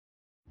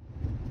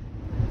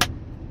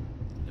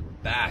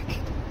Back.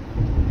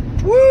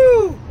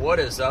 Woo! What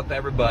is up,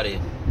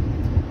 everybody?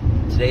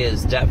 Today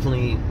is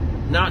definitely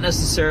not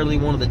necessarily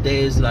one of the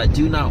days that I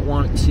do not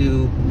want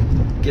to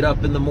get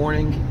up in the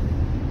morning.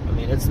 I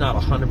mean, it's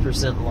not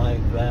 100%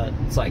 like that.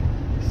 It's like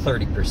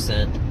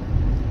 30%.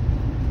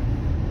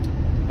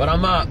 But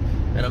I'm up,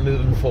 and I'm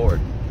moving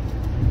forward.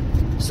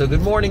 So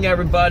good morning,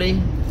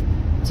 everybody.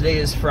 Today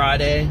is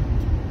Friday,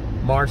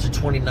 March the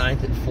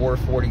 29th at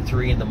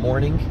 4:43 in the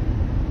morning.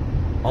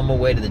 On my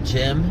way to the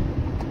gym.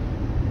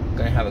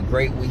 Gonna have a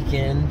great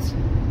weekend,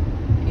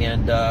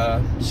 and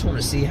just want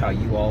to see how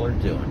you all are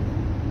doing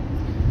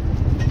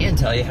and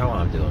tell you how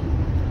I'm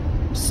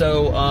doing.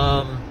 So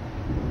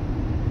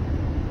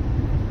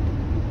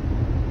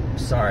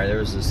sorry, there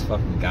was this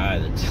fucking guy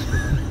that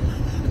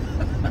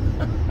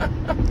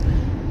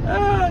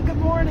good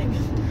morning.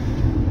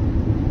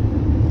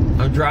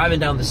 I'm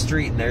driving down the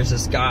street and there's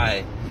this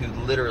guy who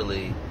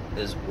literally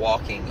is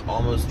walking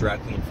almost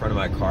directly in front of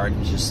my car, and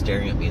he's just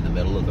staring at me in the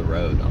middle of the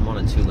road. I'm on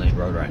a 2-lane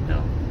road right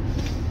now.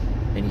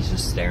 And he's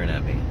just staring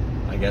at me.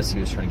 I guess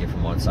he was trying to get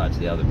from one side to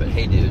the other. But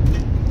hey, dude,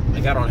 I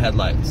got on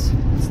headlights.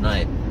 It's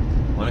night.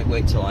 Why don't you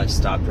wait till I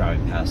stop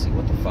driving past you?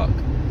 What the fuck?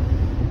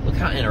 Look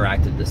how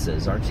interactive this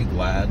is. Aren't you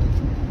glad?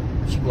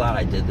 Aren't you glad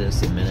I did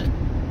this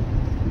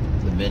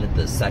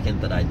the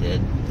second that I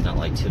did, not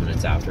like 2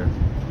 minutes after?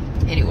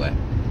 Anyway,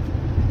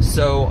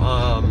 so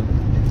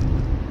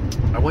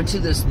I went to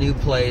this new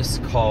place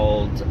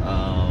called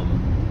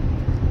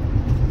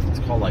it's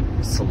called like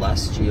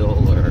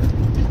Celestial or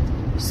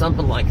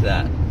something like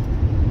that.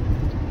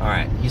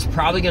 Alright, he's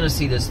probably going to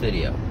see this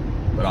video,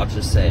 but I'll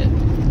just say it.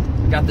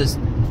 I got this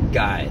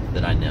guy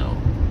that I know.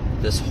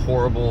 This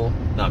horrible...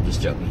 No, I'm just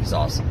joking. He's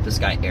awesome. This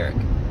guy, Eric.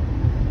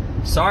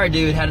 Sorry,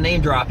 dude. Had to name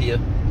drop you.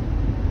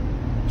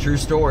 True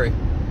story.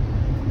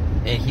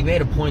 And he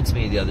made a point to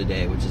me the other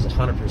day, which is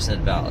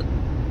 100% valid.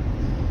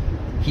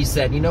 He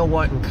said, you know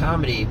what? In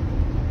comedy,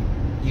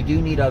 you do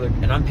need other...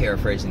 And I'm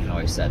paraphrasing how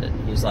he said it.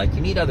 He's like,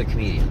 you need other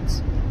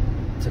comedians.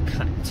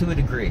 To a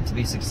degree, to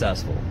be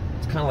successful.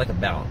 It's kind of like a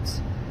balance,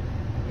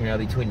 you know,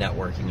 between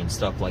networking and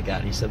stuff like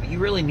that. And he said, but you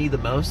really need the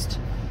most,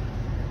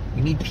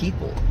 you need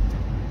people.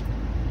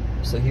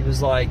 So he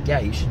was like, yeah,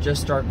 you should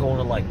just start going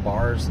to like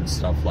bars and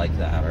stuff like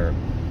that. Or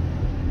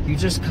you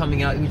just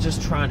coming out, you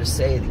just trying to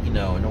say that, you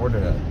know, in order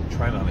to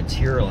try my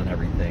material and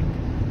everything,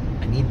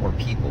 I need more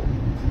people.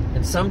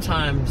 And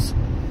sometimes,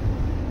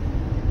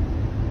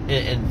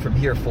 and from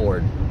here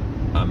forward,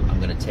 I'm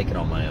going to take it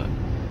on my own.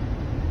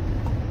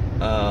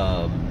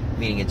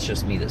 Meaning it's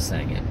just me that's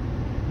saying it.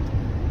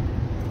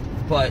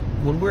 But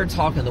when we're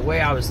talking, the way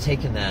I was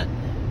taking that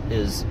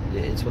is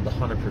it's with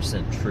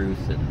 100%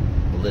 truth and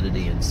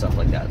validity and stuff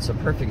like that. So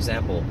perfect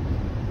example,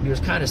 he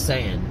was kind of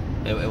saying,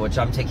 and which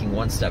I'm taking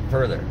one step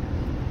further,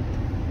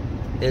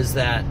 is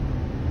that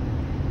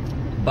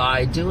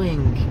by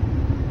doing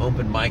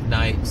open mic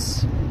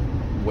nights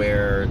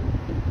where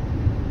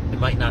it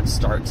might not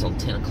start till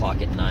 10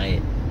 o'clock at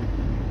night,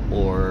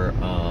 or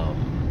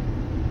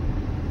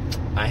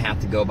I have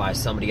to go by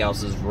somebody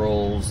else's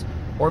rules,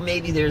 or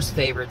maybe there's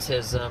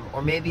favoritism,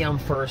 or maybe I'm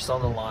first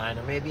on the line,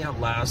 or maybe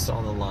I'm last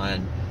on the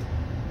line.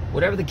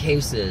 Whatever the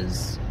case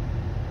is,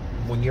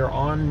 when you're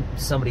on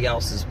somebody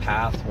else's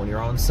path, when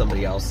you're on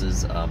somebody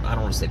else's, I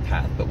don't want to say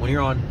path, but when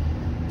you're on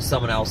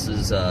someone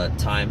else's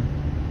time,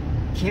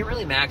 you can't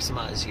really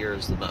maximize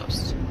yours the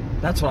most.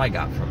 That's what I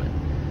got from it.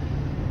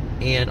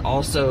 And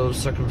also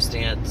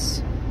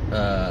circumstance, you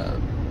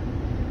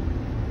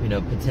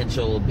know,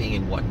 potential being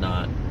and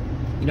whatnot.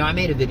 You know, I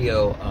made a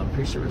video, I'm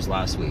pretty sure it was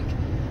last week,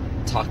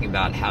 talking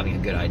about having a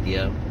good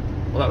idea.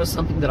 Well, that was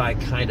something that I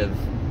kind of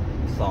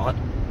thought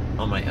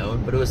on my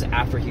own, but it was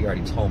after he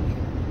already told me.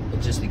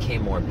 It just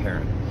became more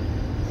apparent.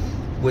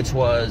 Which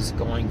was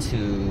going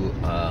to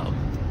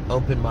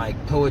open mic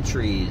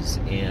poetries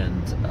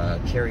and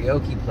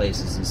karaoke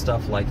places and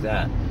stuff like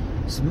that.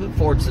 So move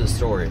forward to the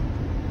story.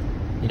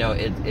 You know,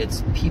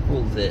 it's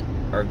people that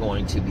are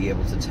going to be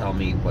able to tell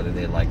me whether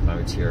they like my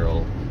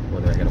material,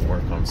 whether I gotta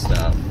work on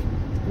stuff,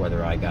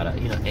 whether I gotta,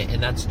 you know,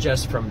 and that's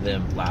just from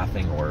them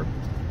laughing or,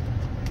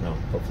 no,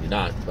 hopefully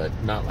not, but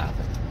not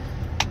laughing.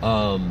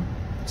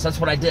 So that's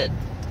what I did.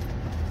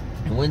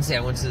 And Wednesday I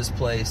went to this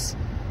place.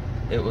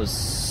 It was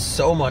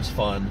so much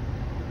fun.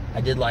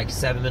 I did like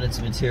 7 minutes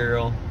of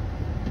material,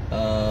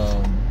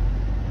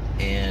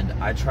 and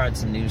I tried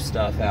some new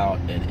stuff out,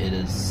 and it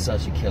is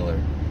such a killer.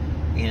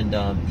 And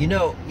you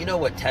know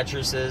what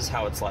Tetris is?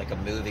 How it's like a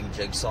moving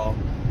jigsaw.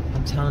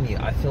 I'm telling you,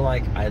 I feel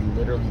like I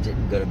literally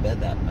didn't go to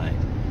bed that night.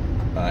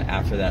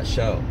 After that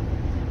show,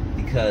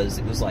 because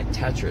it was like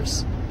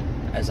Tetris.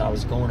 As I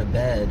was going to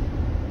bed,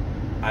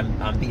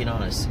 I'm being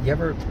honest. You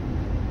ever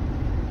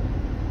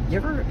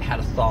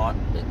had a thought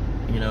that,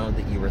 you know,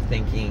 that you were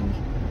thinking,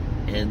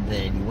 and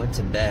then you went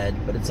to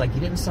bed, but it's like you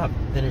didn't stop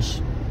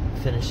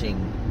finishing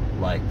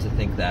like to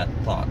think that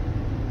thought.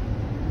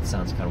 It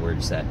sounds kind of weird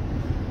to say,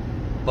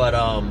 but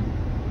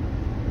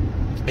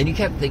and you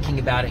kept thinking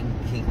about it, and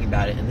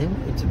then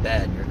when you went to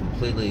bed, and you're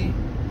completely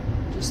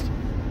just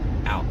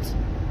out.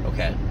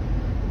 Okay,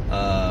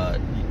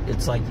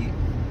 it's like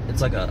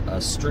it's like a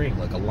string,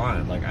 like a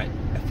line. Like I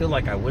feel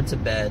like I went to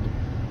bed.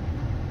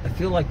 I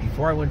feel like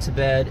before I went to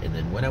bed, and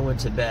then when I went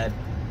to bed,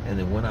 and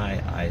then when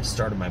I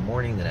started my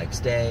morning the next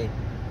day,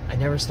 I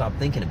never stopped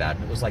thinking about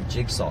it. It was like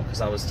jigsaw, because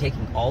I was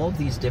taking all of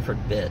these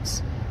different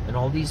bits and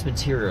all these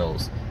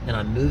materials, and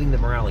I'm moving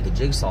them around like a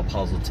jigsaw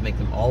puzzle to make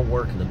them all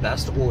work in the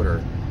best order,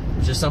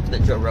 which is something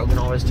that Joe Rogan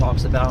always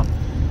talks about.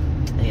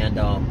 And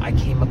I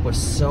came up with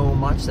so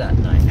much that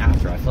night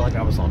after. I feel like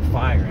I was on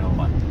fire, and all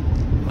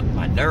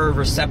my nerve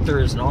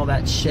receptors and all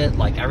that shit,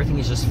 like everything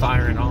is just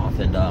firing off.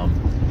 And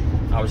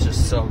I was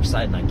just so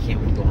excited, and I can't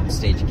wait to go on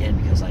stage again,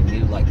 because I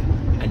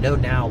know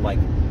now, like,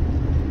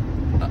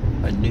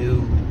 a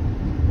new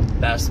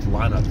best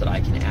lineup that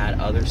I can add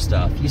other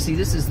stuff. You see,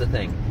 this is the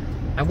thing.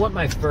 I want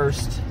my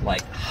first,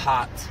 like,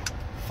 hot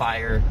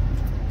fire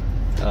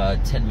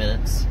 10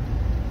 minutes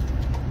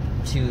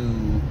to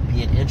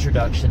be an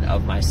introduction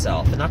of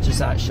myself, and not just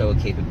that, show a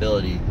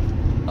capability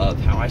of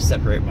how I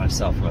separate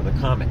myself from other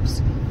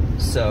comics.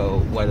 So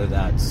whether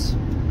that's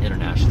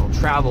international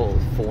travel,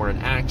 foreign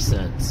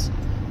accents,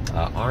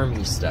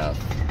 army stuff,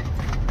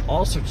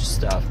 all sorts of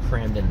stuff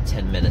crammed in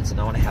 10 minutes, and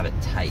I want to have it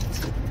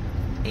tight.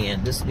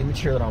 And this new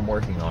material that I'm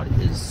working on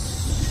is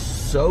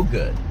so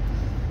good,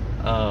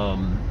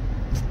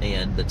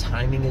 and the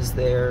timing is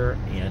there,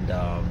 and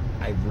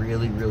I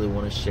really, really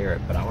want to share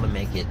it, but I want to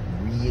make it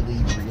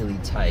really, really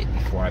tight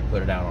before I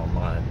put it out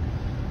online.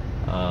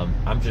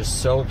 I'm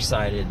just so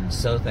excited and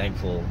so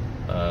thankful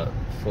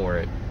for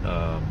it,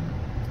 and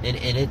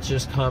it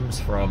just comes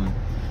from,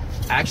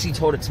 I actually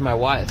told it to my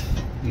wife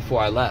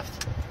before I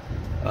left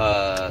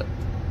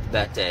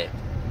that day.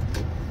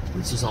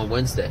 This was on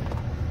Wednesday,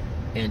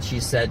 and she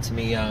said to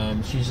me,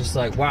 she's just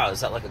like, wow,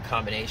 is that like a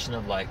combination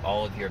of like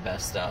all of your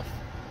best stuff?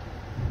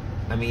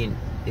 I mean,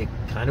 it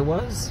kind of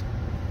was,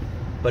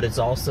 but it's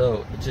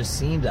also, it just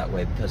seemed that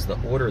way because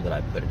of the order that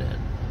I put it in.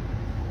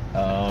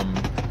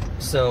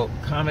 So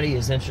comedy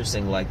is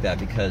interesting like that,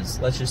 because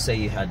let's just say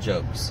you had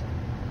jokes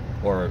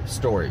or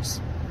stories,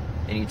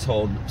 and you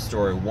told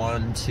story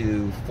 1,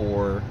 2,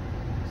 4,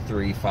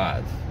 3,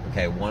 5.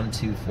 Okay, 1,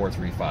 2, 4,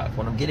 3, 5.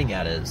 What I'm getting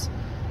at is,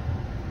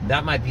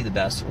 that might be the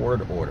best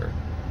word order,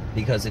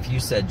 because if you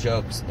said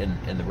jokes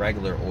in the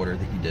regular order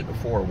that you did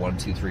before, 1,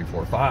 2, 3,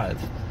 4,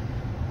 5,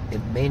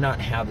 it may not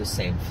have the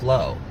same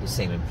flow, the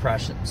same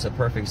impression. So,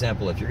 perfect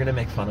example, if you're going to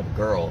make fun of a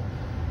girl,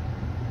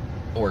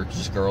 or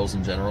just girls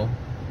in general,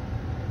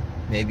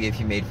 maybe if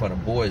you made fun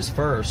of boys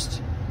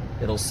first,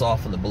 it'll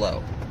soften the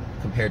blow,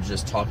 compared to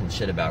just talking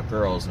shit about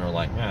girls, and they're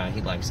like,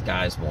 he likes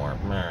guys more.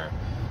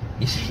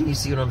 You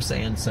see what I'm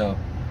saying? So,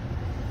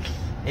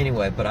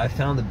 anyway, but I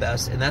found the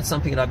best, and that's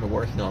something that I've been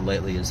working on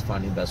lately, is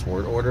finding the best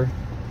word order.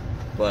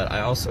 But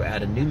I also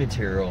added new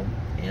material,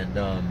 and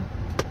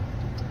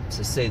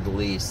to say the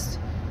least,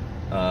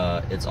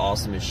 it's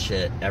awesome as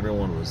shit.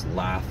 Everyone was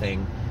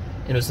laughing,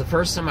 and it was the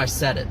first time I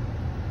said it.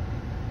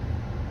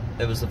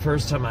 It was the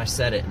first time I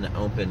said it in an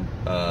open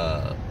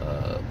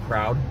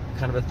crowd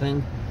kind of a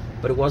thing,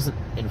 but it wasn't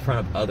in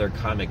front of other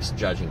comics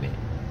judging me,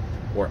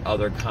 or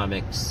other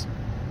comics,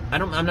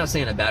 I'm not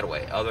saying in a bad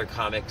way, other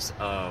comics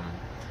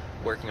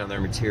working on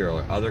their material,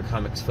 or other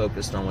comics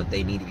focused on what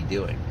they need to be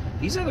doing.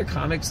 These other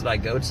comics that I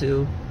go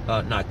to,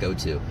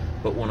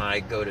 but when I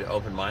go to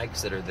open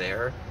mics that are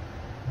there,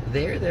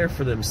 they're there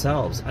for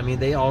themselves. I mean,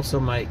 they also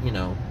might,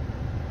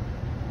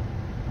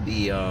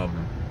 be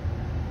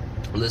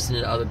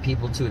listening to other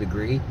people to a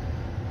degree,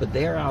 but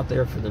they're out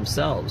there for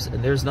themselves,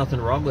 and there's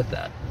nothing wrong with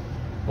that.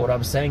 What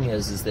I'm saying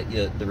is that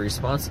the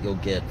response that you'll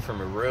get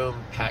from a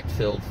room packed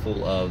filled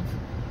full of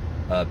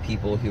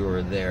people who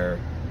are there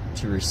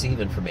to receive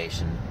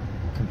information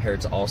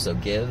compared to also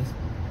give,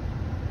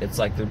 it's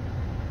like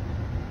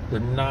they're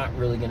not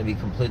really going to be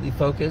completely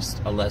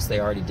focused unless they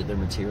already did their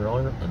material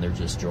and they're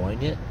just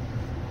enjoying it.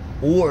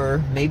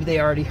 Or maybe they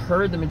already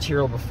heard the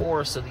material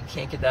before, so they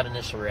can't get that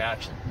initial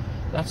reaction.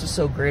 That's what's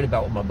so great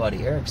about what my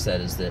buddy Eric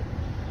said, is that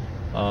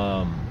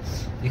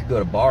you can go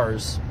to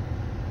bars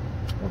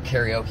or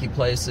karaoke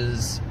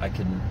places. I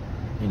can,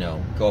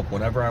 go up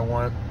whenever I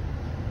want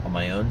on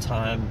my own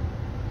time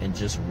and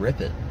just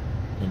rip it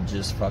and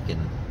just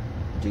fucking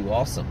do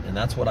awesome. And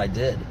that's what I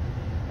did.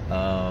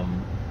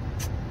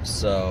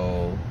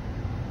 So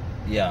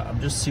yeah, I'm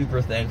just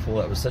super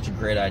thankful. It was such a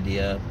great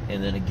idea,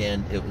 and then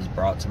again, it was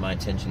brought to my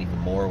attention even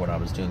more when I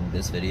was doing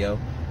this video.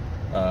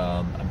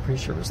 I'm pretty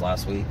sure it was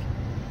last week,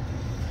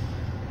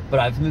 but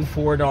I've moved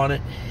forward on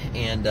it,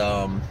 and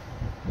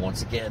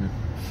once again,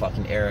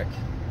 fucking Eric,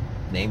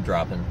 name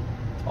dropping,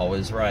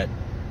 always right.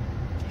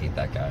 Hate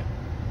that guy.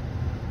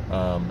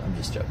 I'm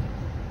just joking.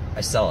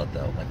 I sell it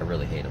though, like I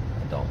really hate him.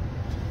 I don't.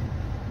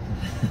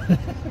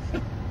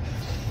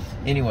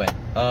 Anyway,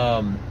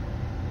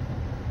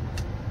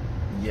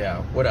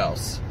 yeah, what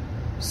else?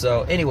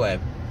 So anyway,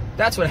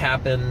 that's what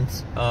happened.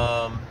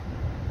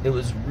 It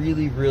was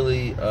really,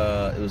 really,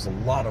 it was a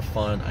lot of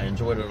fun. I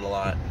enjoyed it a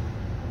lot.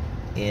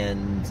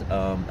 And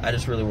I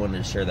just really wanted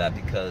to share that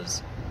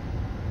because,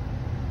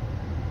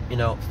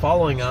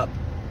 following up,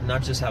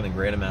 not just having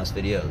random ass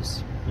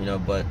videos,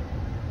 but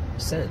I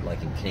said it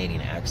like in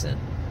Canadian accent,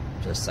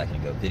 just a second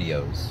ago.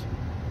 Videos.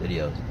 What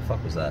the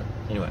fuck was that?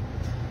 Anyway.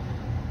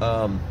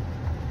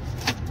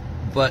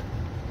 But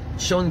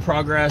showing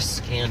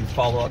progress and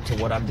follow up to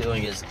what I'm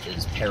doing is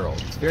peril.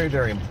 It's very,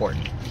 very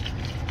important.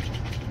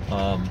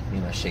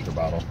 Need my shaker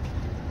bottle.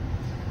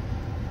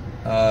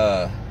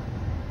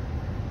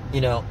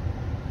 You know,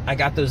 I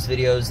got those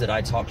videos that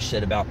I talk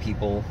shit about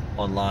people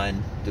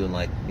online, doing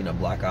like, you know,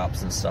 Black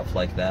Ops and stuff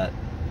like that,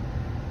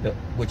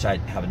 which I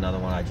have another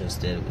one I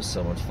just did. It was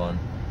so much fun.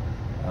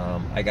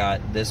 I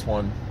got this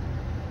one,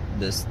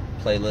 this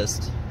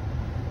playlist,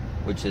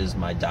 which is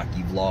my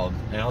docu-vlog.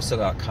 And I also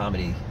got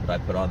comedy that I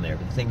put on there.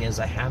 But the thing is,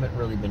 I haven't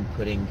really been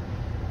putting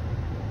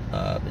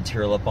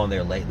material up on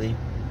there lately,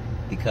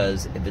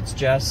 because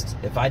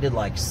if I did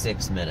like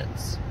 6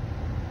 minutes,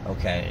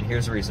 okay, and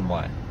here's the reason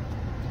why.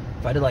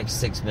 If I did like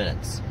 6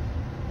 minutes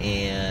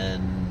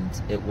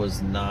and it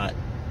was not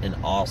an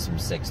awesome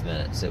 6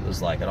 minutes, it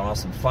was like an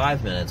awesome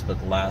 5 minutes, but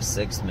the last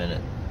 6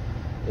 minutes,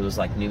 it was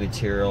like new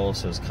material,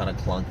 so it was kind of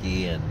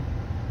clunky and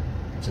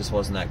it just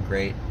wasn't that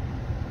great.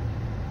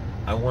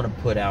 I want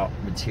to put out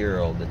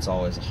material that's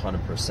always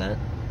 100%,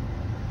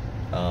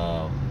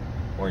 or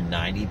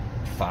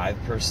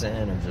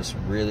 95%, or just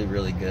really,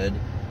 really good.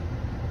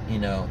 You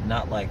know,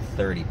 not like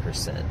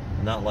 30%,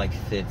 not like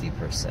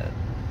 50%.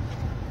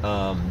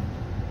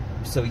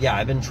 So yeah,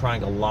 I've been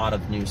trying a lot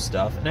of new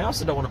stuff, and I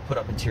also don't want to put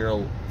up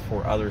material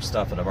for other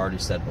stuff that I've already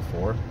said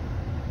before.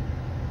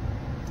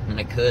 And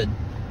I could,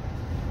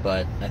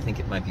 but I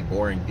think it might be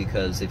boring,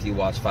 because if you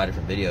watch 5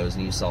 different videos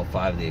and you saw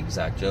 5 of the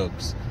exact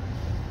jokes,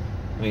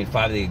 5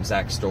 of the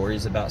exact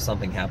stories about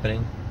something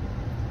happening,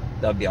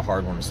 that would be a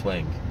hard one to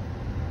swing,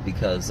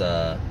 because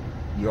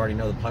you already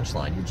know the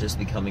punchline. You're just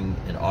becoming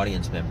an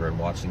audience member and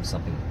watching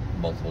something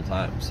multiple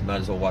times. You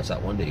might as well watch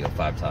that one video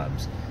 5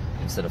 times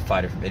instead of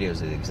 5 different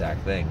videos of the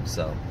exact thing.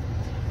 So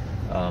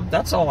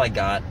that's all I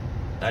got.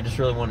 I just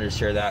really wanted to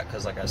share that,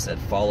 because like I said,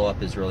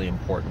 follow-up is really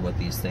important with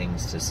these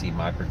things, to see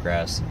my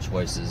progress and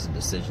choices and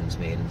decisions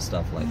made and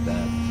stuff like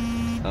that.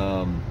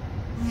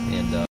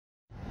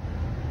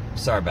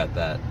 Sorry about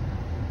that.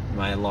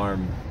 My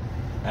alarm,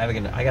 I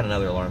got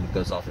another alarm that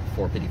goes off at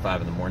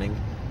 4:55 in the morning.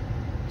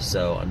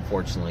 So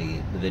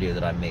unfortunately, the video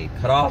that I made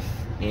cut off,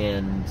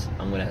 and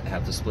I'm going to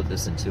have to split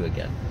this in 2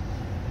 again.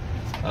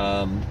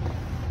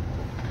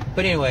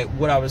 But anyway,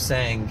 what I was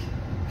saying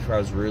before I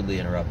was rudely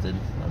interrupted,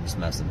 I'm just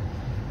messing,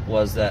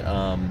 was that,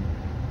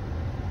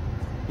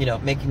 you know,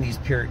 making these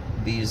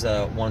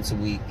once a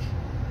week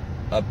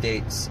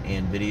updates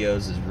and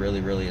videos is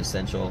really, really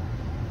essential.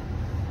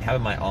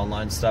 Having my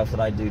online stuff that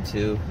I do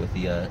too, with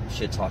the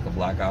shit talk of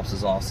Black Ops,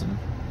 is awesome.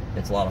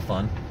 It's a lot of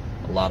fun.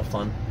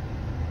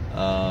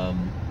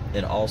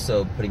 And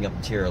also putting up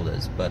material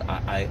is. But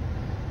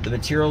the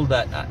material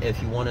that,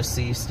 if you want to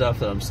see stuff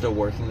that I'm still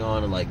working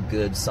on, and like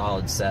good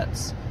solid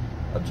sets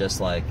of just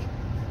like,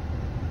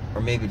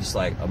 or maybe just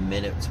like a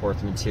minute's worth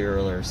of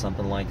material or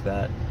something like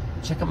that,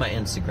 check out my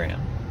Instagram,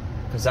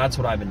 because that's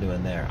what I've been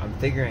doing there. I'm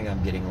figuring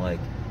I'm getting like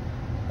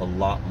a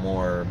lot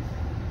more,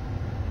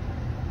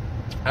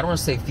 I don't want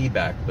to say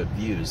feedback, but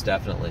views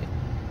definitely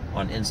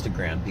on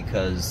Instagram,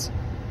 because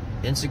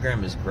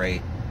Instagram is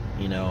great.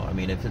 You know, I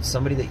mean, if it's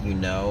somebody that you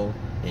know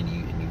and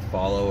you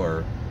follow,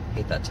 or I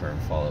hate that term,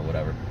 follow,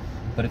 whatever,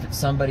 but if it's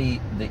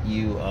somebody that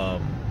you're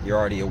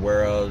already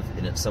aware of,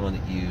 and it's someone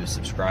that you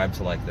subscribe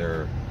to, like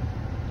their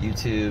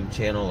YouTube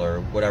channel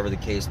or whatever the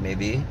case may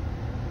be,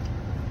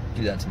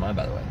 do that to mine,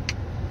 by the way.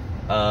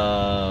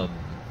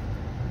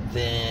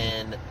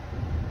 Then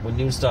when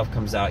new stuff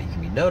comes out, you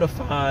can be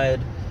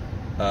notified.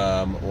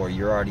 Or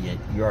you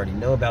already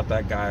know about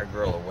that guy or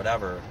girl or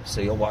whatever,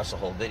 so you'll watch the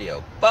whole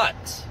video. But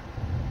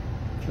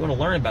if you want to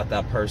learn about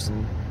that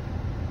person,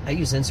 I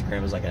use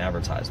Instagram as like an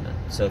advertisement.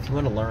 So if you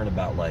want to learn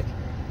about like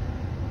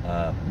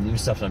new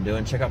stuff that I'm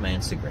doing, check out my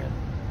Instagram.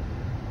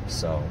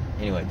 So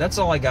anyway, that's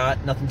all I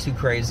got. Nothing too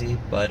crazy,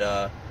 but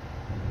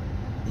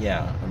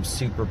yeah, I'm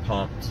super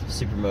pumped,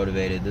 super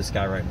motivated. This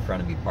guy right in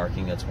front of me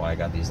parking, that's why I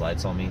got these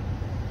lights on me,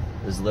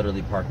 is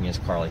literally parking his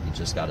car like he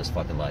just got his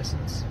fucking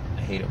license.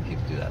 I hate it when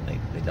people do that.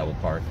 They double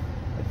park,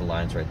 like the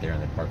line's right there,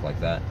 and they park like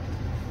that.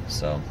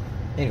 So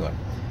anyway,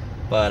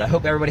 but I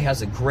hope everybody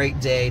has a great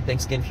day.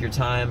 Thanks again for your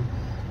time.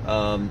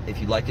 If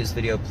you like this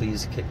video,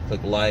 please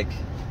click like,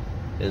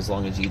 as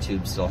long as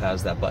YouTube still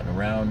has that button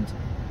around.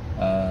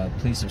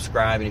 Please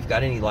subscribe, and if you've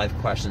got any live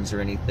questions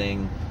or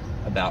anything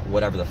about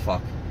whatever the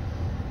fuck,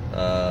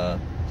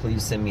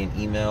 please send me an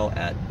email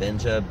at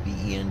Benja,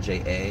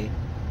 BENJA,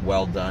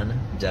 welldone,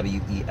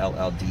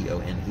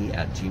 WELLDONE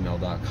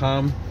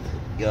 @gmail.com.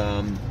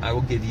 I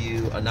will give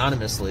you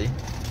anonymously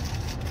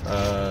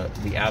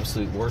the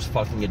absolute worst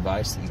fucking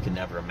advice that you can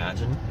never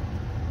imagine,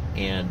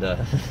 and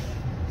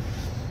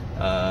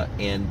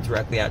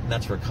directly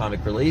that's for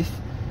comic relief,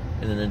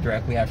 and then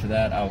directly after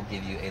that I will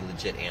give you a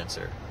legit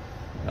answer,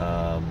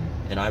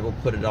 and I will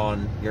put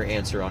your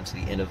answer onto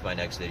the end of my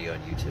next video on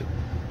YouTube.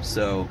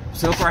 So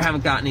far I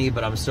haven't gotten any,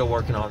 but I'm still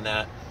working on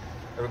that.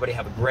 Everybody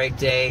have a great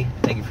day.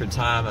 Thank you for your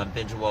time. I'm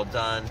Benja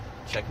Welldone.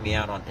 Check me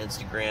out on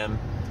Instagram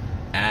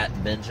at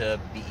Benja,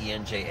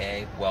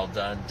 BENJA,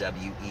 Welldone,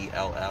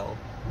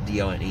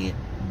 D-O-N-E.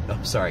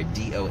 I'm sorry,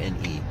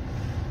 D-O-N-E.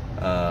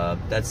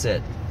 That's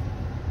it.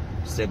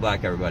 Stay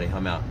black, everybody.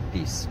 I'm out.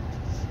 Peace.